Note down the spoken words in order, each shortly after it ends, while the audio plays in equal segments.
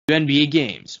NBA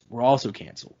games were also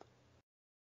canceled.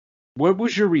 What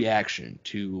was your reaction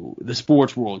to the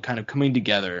sports world kind of coming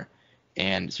together,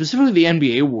 and specifically the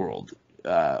NBA world,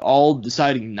 all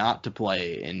deciding not to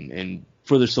play and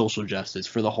for the social justice,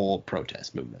 for the whole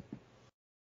protest movement?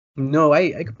 No,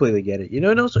 I completely get it.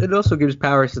 It also gives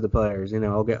powers to the players.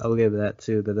 I'll give that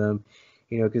to them.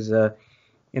 Because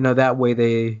that way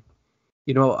they,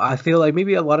 I feel like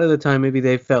maybe a lot of the time maybe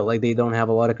they felt like they don't have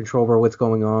a lot of control over what's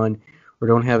going on, or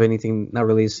don't have anything, not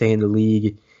really a say in the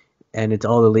league, and it's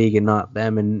all the league and not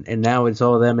them, and now it's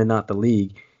all them and not the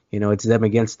league. It's them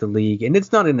against the league, and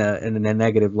it's not in a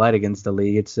negative light against the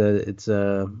league. It's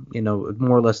more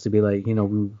or less to be like,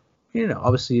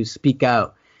 obviously speak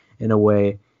out in a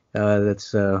way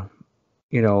that's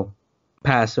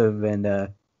passive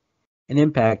and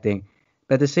impacting.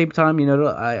 But at the same time,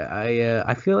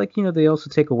 I feel like they also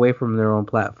take away from their own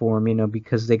platform,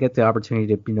 because they get the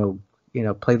opportunity to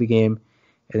play the game,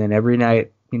 and then every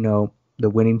night, the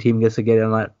winning team gets to get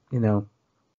on that,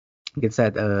 gets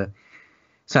that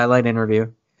sideline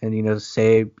interview, and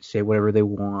say whatever they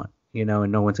want,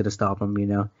 and no one's gonna stop them,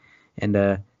 and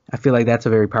I feel like that's a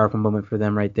very powerful moment for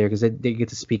them right there, because they get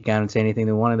to speak out and say anything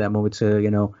they want in that moment to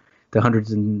the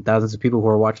hundreds and thousands of people who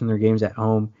are watching their games at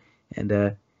home,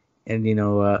 and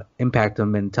impact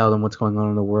them and tell them what's going on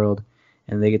in the world,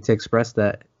 and they get to express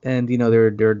that, and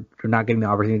they're not getting the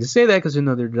opportunity to say that because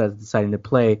they're just deciding to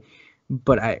play.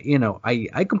 But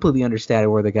I completely understand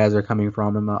where the guys are coming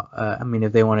from. I mean,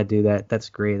 if they want to do that, that's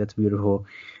great, that's beautiful.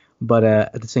 But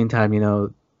at the same time,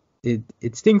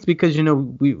 it stinks because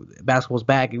basketball's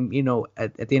back, and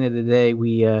at the end of the day,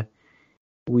 we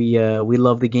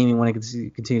love the game and want to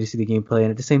continue to see the game play.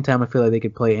 And at the same time, I feel like they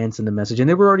could play and send a message, and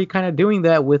they were already kind of doing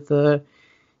that with the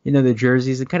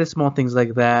jerseys and kind of small things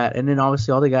like that. And then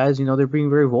obviously all the guys, they're being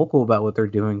very vocal about what they're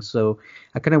doing. So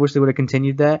I kind of wish they would have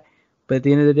continued that. But at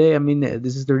the end of the day, I mean,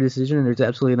 this is their decision, and there's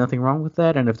absolutely nothing wrong with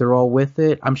that. And if they're all with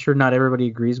it, I'm sure not everybody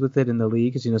agrees with it in the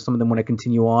league, because some of them want to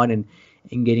continue on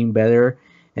and getting better.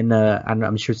 And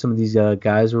I'm sure some of these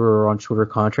guys who are on shorter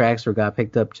contracts or got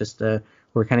picked up just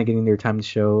were kind of getting their time to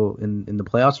show in the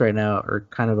playoffs right now, are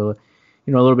kind of a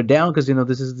little bit down, because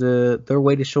this is their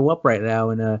way to show up right now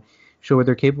and show what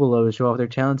they're capable of and show off their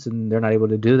talents, and they're not able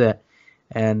to do that.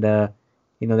 And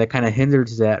that kind of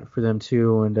hinders that for them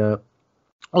too. And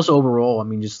also overall, I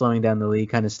mean, just slowing down the league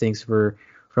kind of stinks for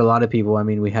a lot of people. I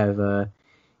mean, we have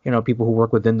people who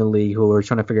work within the league who are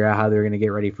trying to figure out how they're going to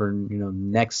get ready for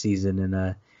next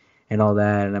season and all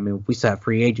that. And I mean, we still have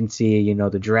free agency,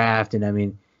 the draft, and I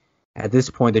mean, at this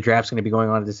point, the draft's going to be going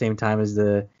on at the same time as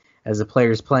the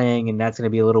players playing, and that's going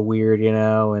to be a little weird,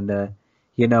 and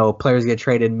players get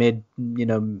traded mid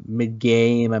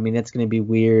game. I mean, that's going to be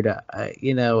weird,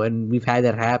 and we've had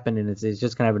that happen, and it's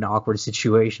just kind of an awkward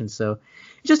situation. So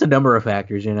it's just a number of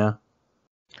factors,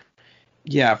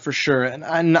 Yeah, for sure.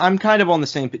 And I'm kind of on the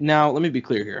same. Now, let me be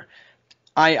clear here.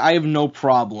 I have no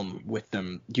problem with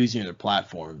them using their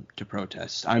platform to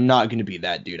protest. I'm not going to be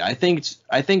that dude. I think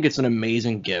it's an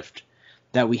amazing gift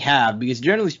that we have, because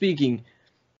generally speaking,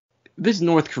 this is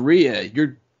North Korea.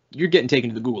 You're getting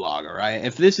taken to the gulag, all right?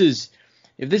 If this is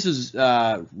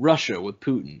Russia with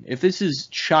Putin, if this is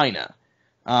China,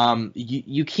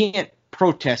 you can't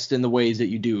protest in the ways that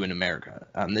you do in America,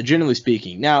 generally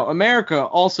speaking. Now, America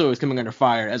also is coming under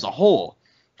fire as a whole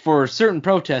for certain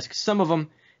protests. 'Cause some of them,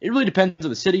 it really depends on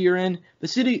the city you're in.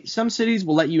 Some cities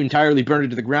will let you entirely burn it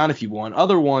to the ground if you want.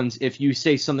 Other ones, if you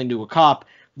say something to a cop,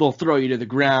 they'll throw you to the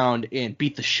ground and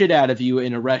beat the shit out of you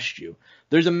and arrest you.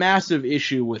 There's a massive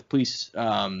issue with police,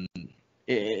 what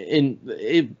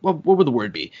would the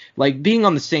word be? Like being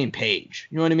on the same page,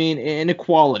 you know what I mean?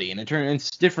 Inequality, and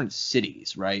it's different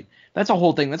cities, right? That's a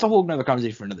whole thing. That's a whole other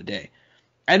conversation for another day.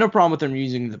 I had no problem with them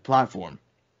using the platform.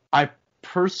 I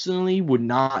personally would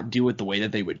not do it the way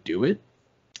that they would do it,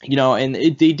 and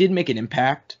they did make an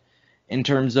impact in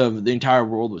terms of the entire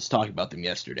world was talking about them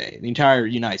yesterday. The entire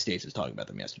United States was talking about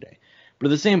them yesterday. But at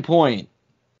the same point,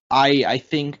 I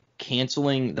think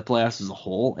canceling the playoffs as a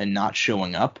whole and not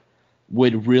showing up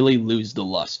would really lose the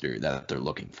luster that they're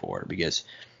looking for, because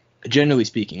generally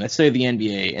speaking, let's say the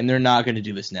NBA, and they're not going to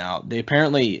do this now, the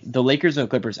Lakers and the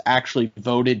Clippers actually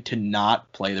voted to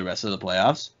not play the rest of the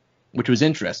playoffs, which was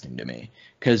interesting to me,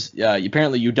 because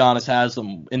apparently Udonis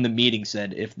Haslem in the meeting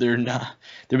said if they're not,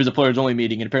 there was a players only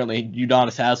meeting, and apparently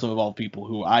Udonis Haslem, of all people,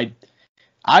 who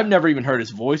I've never even heard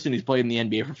his voice, and he's played in the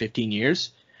NBA for 15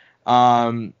 years.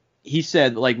 He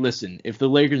said, like, listen, if the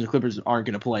Lakers and Clippers aren't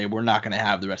going to play, we're not going to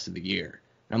have the rest of the year.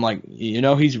 And I'm like,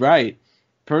 he's right.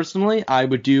 Personally, I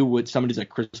would do what somebody like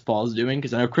Chris Paul is doing,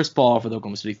 because I know Chris Paul for the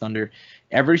Oklahoma City Thunder,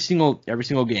 every single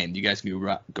game, you guys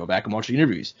can go back and watch the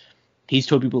interviews. He's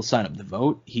told people to sign up to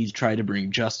vote. He's tried to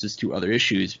bring justice to other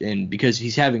issues, and because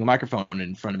he's having a microphone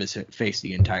in front of his face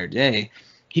the entire day,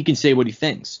 he can say what he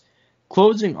thinks.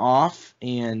 Closing off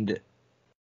and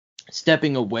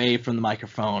stepping away from the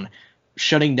microphone,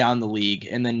 shutting down the league,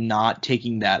 and then not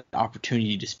taking that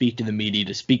opportunity to speak to the media,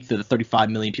 to speak to the 35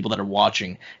 million people that are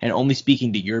watching, and only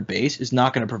speaking to your base is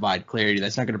not going to provide clarity.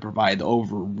 That's not going to provide the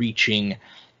overreaching,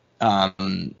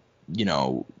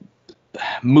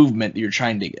 movement that you're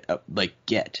trying to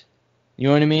get. You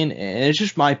know what I mean? And it's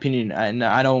just my opinion, and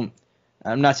I'm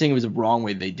not saying it was a wrong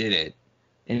way they did it,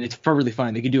 and it's perfectly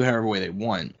fine. They can do it however way they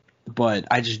want, but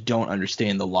I just don't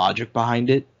understand the logic behind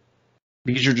it,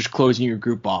 because you're just closing your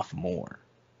group off more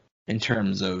in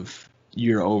terms of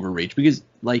your overreach, because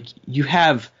you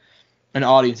have an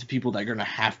audience of people that are going to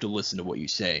have to listen to what you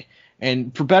say,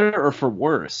 and for better or for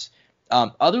worse,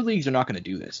 other leagues are not going to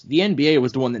do this. The NBA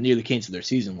was the one that nearly canceled their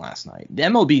season last night. The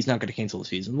MLB is not going to cancel the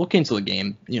season. They'll cancel the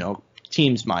game.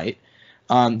 Teams might.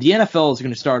 The NFL is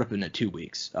going to start up in 2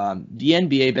 weeks. The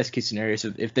NBA, best case scenario, is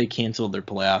if they cancel their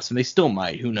playoffs, and they still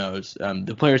might, who knows.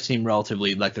 The players seem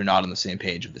relatively like they're not on the same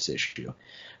page of this issue.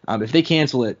 If they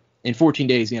cancel it, in 14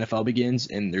 days, the NFL begins,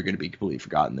 and they're going to be completely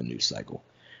forgotten in the news cycle.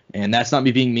 And that's not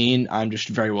me being mean. I'm just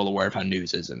very well aware of how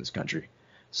news is in this country.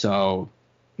 So,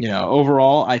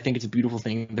 overall, I think it's a beautiful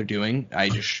thing they're doing. I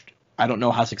don't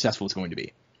know how successful it's going to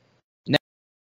be.